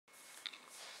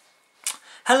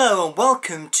Hello and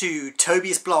welcome to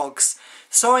Tobysblogs.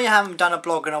 Sorry I haven't done a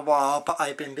blog in a while, but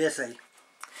I've been busy.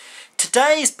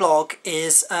 Today's blog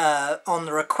is on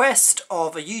the request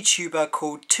of a YouTuber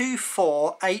called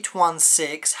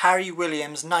 24816 Harry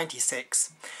Williams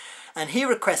 96, and he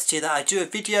requested that I do a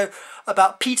video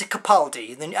about Peter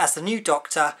Capaldi as the new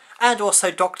Doctor and also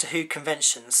Doctor Who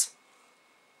conventions.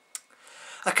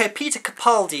 Okay, Peter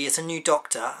Capaldi is a new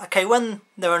Doctor. Okay, when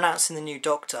they were announcing the new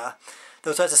Doctor, there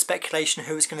was loads of speculation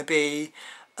who it was going to be,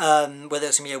 whether it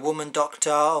was going to be a woman Doctor,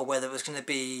 or whether it was going to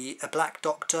be a black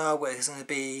Doctor, whether it was going to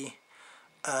be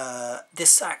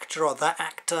this actor or that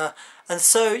actor. And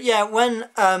so, yeah, when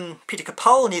Peter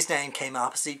Capaldi's name came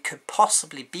up as he could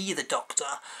possibly be the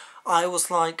Doctor, I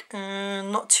was like,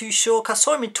 not too sure, because I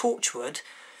saw him in Torchwood,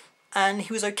 and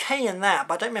he was okay in that,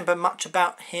 but I don't remember much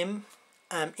about him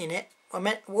in it.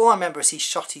 All I remember is he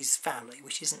shot his family,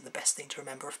 which isn't the best thing to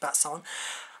remember about someone.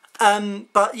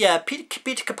 But yeah,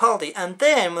 Peter Capaldi, and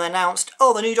then when they announced,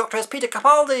 oh, the new Doctor has Peter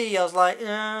Capaldi, I was like,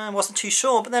 I wasn't too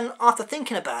sure, but then after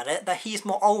thinking about it, that he's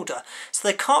more older, so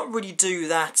they can't really do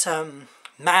that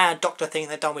mad Doctor thing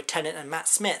they've done with Tennant and Matt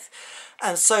Smith,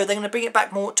 and so they're going to bring it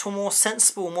back more to a more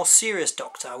sensible, more serious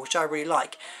Doctor, which I really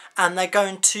like, and they're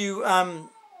going to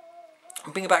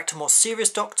bring it back to a more serious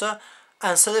Doctor,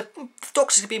 and so the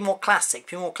Doctor's going to be more classic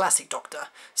Doctor,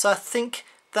 so I think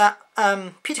that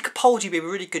Peter Capaldi would be a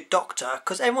really good Doctor,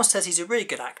 because everyone says he's a really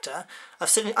good actor.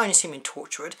 I've only seen him in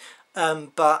Torchwood,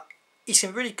 but he's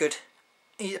really good.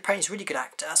 Apparently he's a really good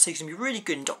actor, so he's going to be really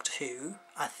good in Doctor Who,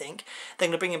 I think. They're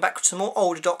going to bring him back to a more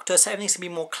older Doctor, so everything's going to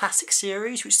be more classic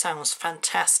series, which sounds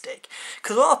fantastic.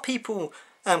 Because a lot of people,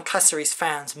 classic series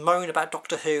fans, moan about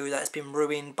Doctor Who, that it's been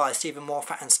ruined by Stephen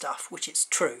Moffat and stuff, which is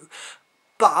true.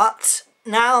 But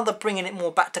now they're bringing it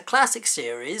more back to classic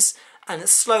series, and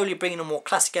it's slowly bringing the more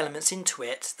classic elements into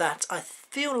it, that I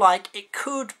feel like it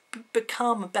could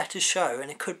become a better show,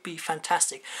 and it could be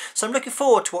fantastic. So I'm looking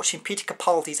forward to watching Peter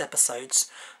Capaldi's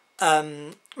episodes.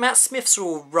 Matt Smith's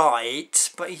all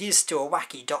right, but he is still a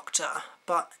wacky Doctor,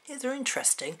 but they're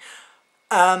interesting.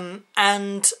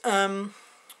 Yes,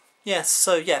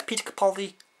 so yeah, Peter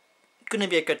Capaldi, going to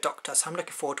be a good Doctor, so I'm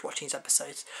looking forward to watching his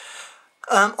episodes.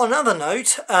 On another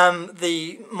note,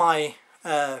 my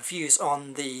views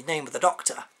on the name of the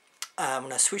Doctor,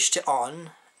 when I switched it on,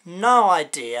 no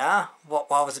idea what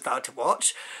I was about to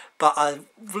watch, but I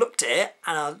looked at it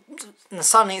and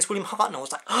suddenly it's William Hartnell. I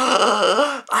was like,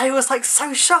 I was like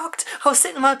so shocked. I was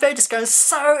sitting in my bed just going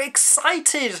so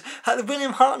excited that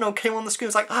William Hartnell came on the screen. I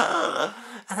was like,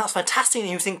 and that was fantastic. And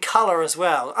he was in colour as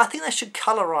well. I think they should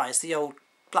colorise the old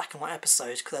black and white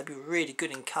episodes, because they'd be really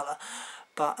good in colour.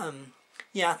 But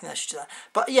yeah, I think I should do that.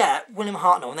 But yeah, William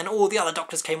Hartnell, and then all the other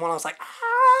Doctors came on. I was like,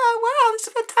 wow, this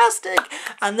is fantastic.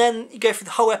 And then you go through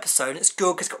the whole episode, and it's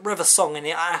good because it's got River Song in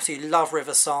it. I absolutely love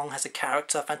River Song as a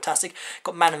character, fantastic.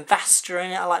 Got Madame Vastra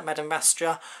in it. I like Madame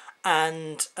Vastra.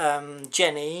 And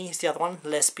Jenny is the other one,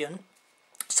 lesbian.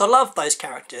 So I love those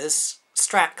characters.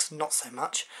 Strax, not so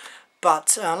much.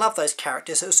 But I love those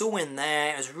characters. It was all in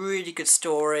there. It was a really good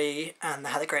story, and they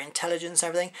had a great intelligence and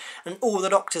everything. And all the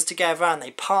Doctors together, and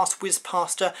they whizzed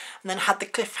past her, and then had the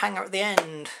cliffhanger at the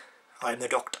end. I'm the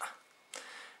Doctor.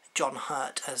 John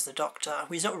Hurt as the Doctor.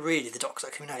 Well, he's not really the Doctor,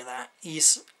 can we know that?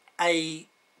 He's a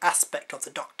aspect of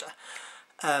the Doctor.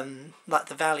 Like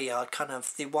the Valeyard, kind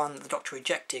of the one that the Doctor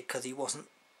rejected because he wasn't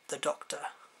the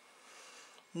Doctor.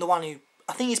 The one who,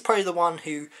 I think he's probably the one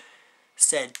who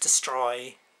said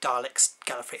destroy Daleks,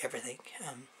 Gallifrey, everything.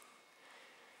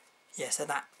 Yeah, so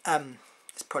that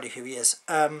is probably who he is.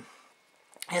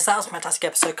 Yes, that was a fantastic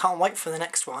episode. Can't wait for the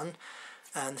next one.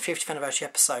 The 50th anniversary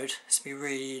episode. It's going to be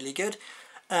really good.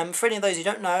 For any of those who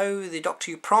don't know, the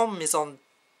Doctor Who prom is on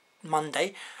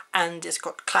Monday, and it's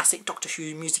got classic Doctor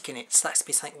Who music in it, so that's going to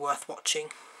be something worth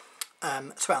watching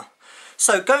as well.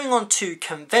 So going on to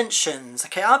conventions.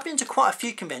 Okay, I've been to quite a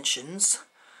few conventions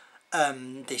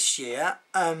this year.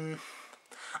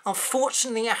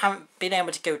 Unfortunately, I haven't been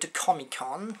able to go to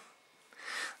Comic-Con.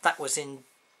 That was in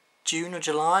June or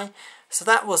July. So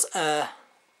that was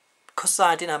because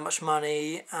I didn't have much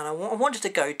money, and I wanted to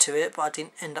go to it, but I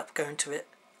didn't end up going to it,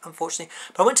 unfortunately.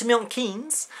 But I went to Milton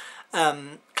Keynes,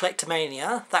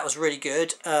 Collectomania. That was really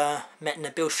good. Met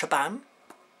Nabil Shaban.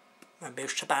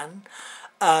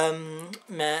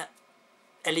 Met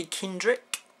Ellie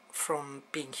Kendrick from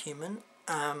Being Human.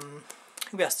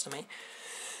 Who else did I meet?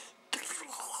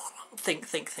 Think.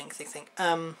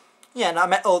 Yeah, and I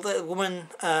met the woman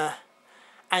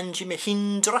Angie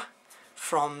Mahindra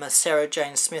from Sarah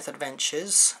Jane Smith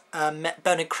Adventures. Met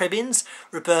Bernard Cribbins,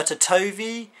 Roberta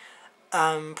Tovey,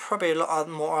 probably a lot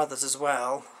more others as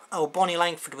well. Oh, Bonnie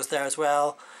Langford was there as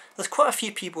well. There's quite a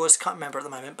few people, I just can't remember at the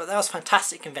moment, but there was a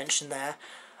fantastic convention there.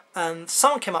 And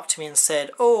someone came up to me and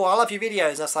said, "Oh, I love your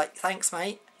videos." I was like, "Thanks,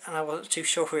 mate." And I wasn't too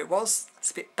sure who it was.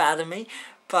 It's a bit bad of me,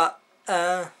 but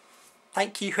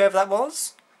thank you, whoever that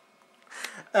was.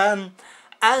 But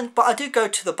I do go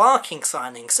to the barking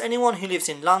signings. So anyone who lives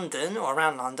in London or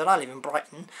around London, I live in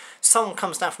Brighton, someone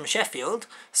comes down from Sheffield,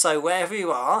 so wherever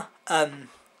you are,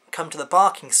 come to the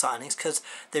barking signings because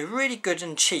they're really good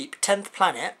and cheap. 10th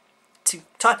Planet, to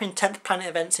type in 10th Planet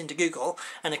events into Google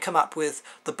and they come up with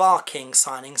the barking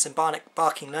signings and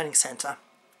barking learning centre,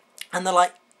 and they're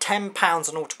like £10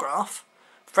 an autograph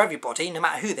for everybody, no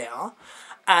matter who they are.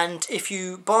 And if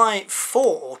you buy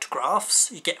 4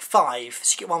 autographs, you get 5,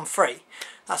 so you get 1 free.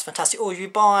 That's fantastic. Or if you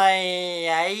buy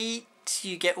 8,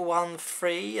 you get 1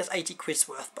 free. That's 80 quid's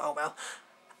worth, but oh well.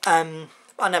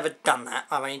 I've never done that.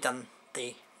 I've only done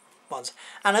the ones.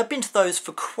 And I've been to those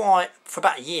for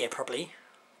about a year, probably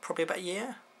about a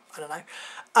year. I don't know.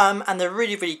 And they're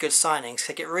really, really good signings.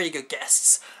 They get really good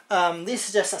guests. This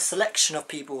is just a selection of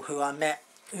people who I met,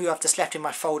 who I've just left in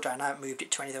my folder and I haven't moved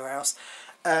it to anywhere else.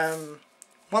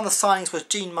 One of the signings was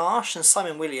Jean Marsh and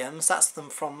Simon Williams. That's them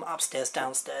from Upstairs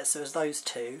Downstairs. So there's those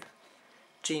two.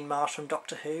 Jean Marsh from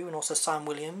Doctor Who and also Simon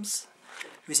Williams,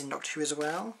 who's in Doctor Who as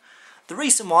well. The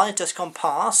recent one has just gone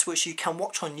past, which you can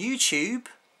watch on YouTube,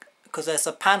 because there's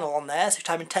a panel on there. So if you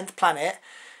type in 10th Planet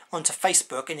onto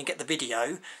Facebook and you get the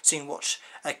video, so you can watch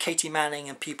Katie Manning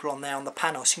and people on there on the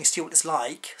panel, so you can see what it's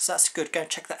like. So that's good. Go and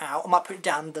check that out. I might put it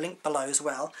down, the link below as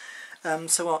well.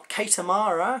 So what, Kate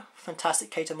Amara,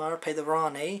 fantastic Kate Amara, played the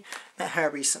Rani, met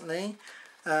her recently.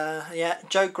 Yeah,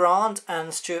 Joe Grant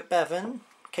and Stuart Bevan,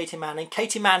 Katie Manning.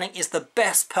 Katie Manning is the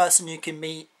best person you can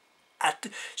meet.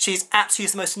 She's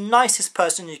absolutely the most nicest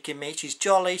person you can meet. She's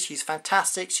jolly, she's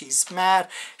fantastic, she's mad,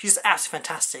 she's absolutely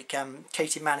fantastic.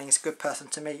 Katie Manning is a good person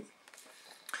to meet.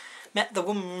 Met the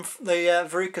woman, the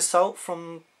Veruca Salt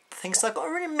from things. So I've got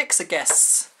a really mix of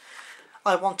guests.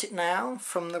 I Want It Now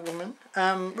from the woman.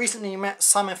 Recently met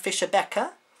Simon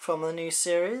Fisher-Becker from the new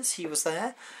series. He was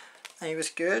there and he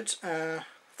was good.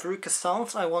 Veruca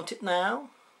Salt, I Want It Now.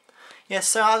 Yes,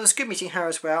 so it was good meeting her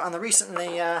as well. And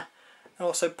recently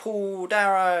also Paul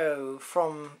Darrow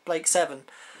from Blake 7.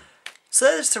 So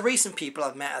those are the recent people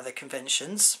I've met at the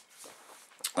conventions.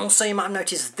 Also you might have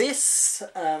noticed this,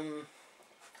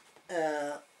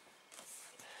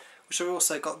 which I've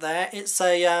also got there. It's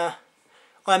a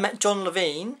I met John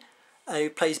Levine,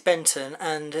 who plays Benton,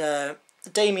 and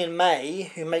Damien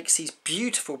May, who makes these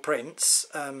beautiful prints.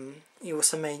 He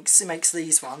also makes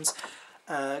these ones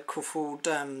called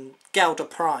Gouda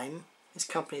Prime. His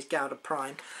company is Gouda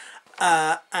Prime,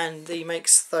 and he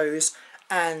makes those.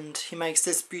 And he makes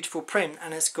this beautiful print,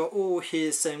 and it's got all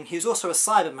his. He was also a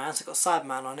Cyberman, so it's got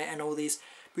Cyberman on it, and all these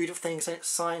beautiful things. And it's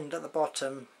signed at the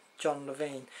bottom, John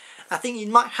Levine. I think he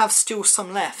might have still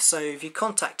some left, so if you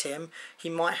contact him, he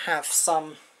might have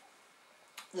some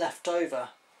left over.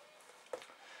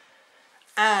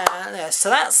 And yeah, so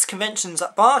that's conventions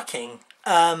at Barking.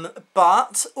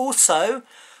 But also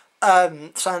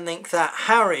something that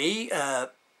Harry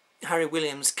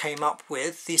Williams came up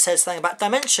with. He said something about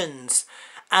dimensions,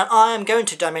 and I am going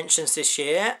to Dimensions this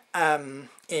year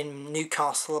in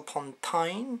Newcastle upon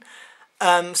Tyne.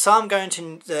 So I'm going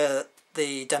to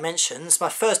the Dimensions, my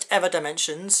first ever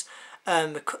Dimensions.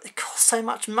 It costs so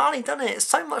much money, doesn't it? It's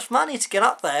so much money to get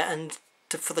up there and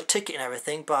for the ticket and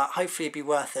everything, but hopefully it'll be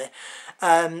worth it.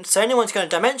 So anyone's going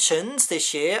to Dimensions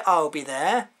this year, I'll be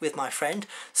there with my friend,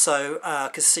 so I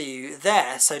can see you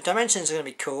there. So Dimensions are going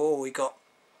to be cool. We got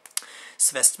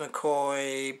Sylvester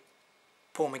McCoy,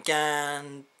 Paul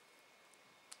McGann,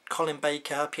 Colin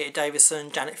Baker, Peter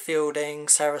Davison, Janet Fielding,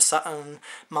 Sarah Sutton,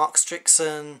 Mark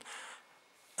Strickson,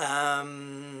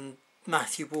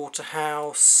 Matthew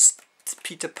Waterhouse,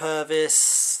 Peter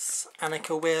Purvis,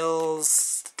 Annika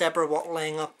Wills, Deborah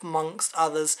Watling, amongst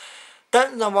others.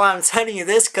 Don't know why I'm telling you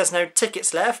this, because no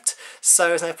tickets left, so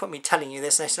there's no point me telling you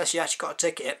this unless you actually got a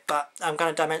ticket. But I'm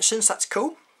going to Dimensions, that's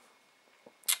cool.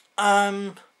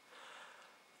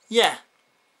 Yeah,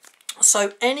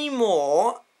 so any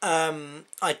more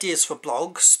ideas for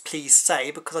blogs, please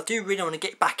say, because I do really want to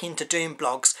get back into doing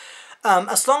blogs.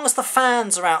 As long as the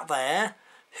fans are out there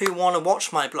who want to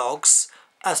watch my blogs,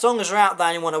 as long as you're out there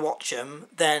and you want to watch them,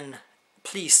 then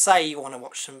please say you want to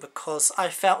watch them, because I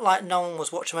felt like no one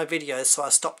was watching my videos, so I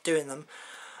stopped doing them.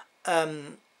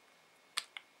 And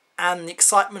the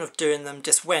excitement of doing them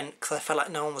just went because I felt like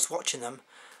no one was watching them.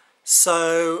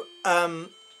 So,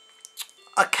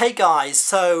 okay guys,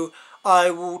 so I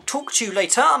will talk to you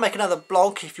later. I'll make another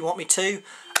blog if you want me to.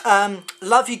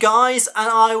 Love you guys, and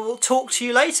I will talk to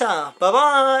you later. Bye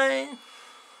bye.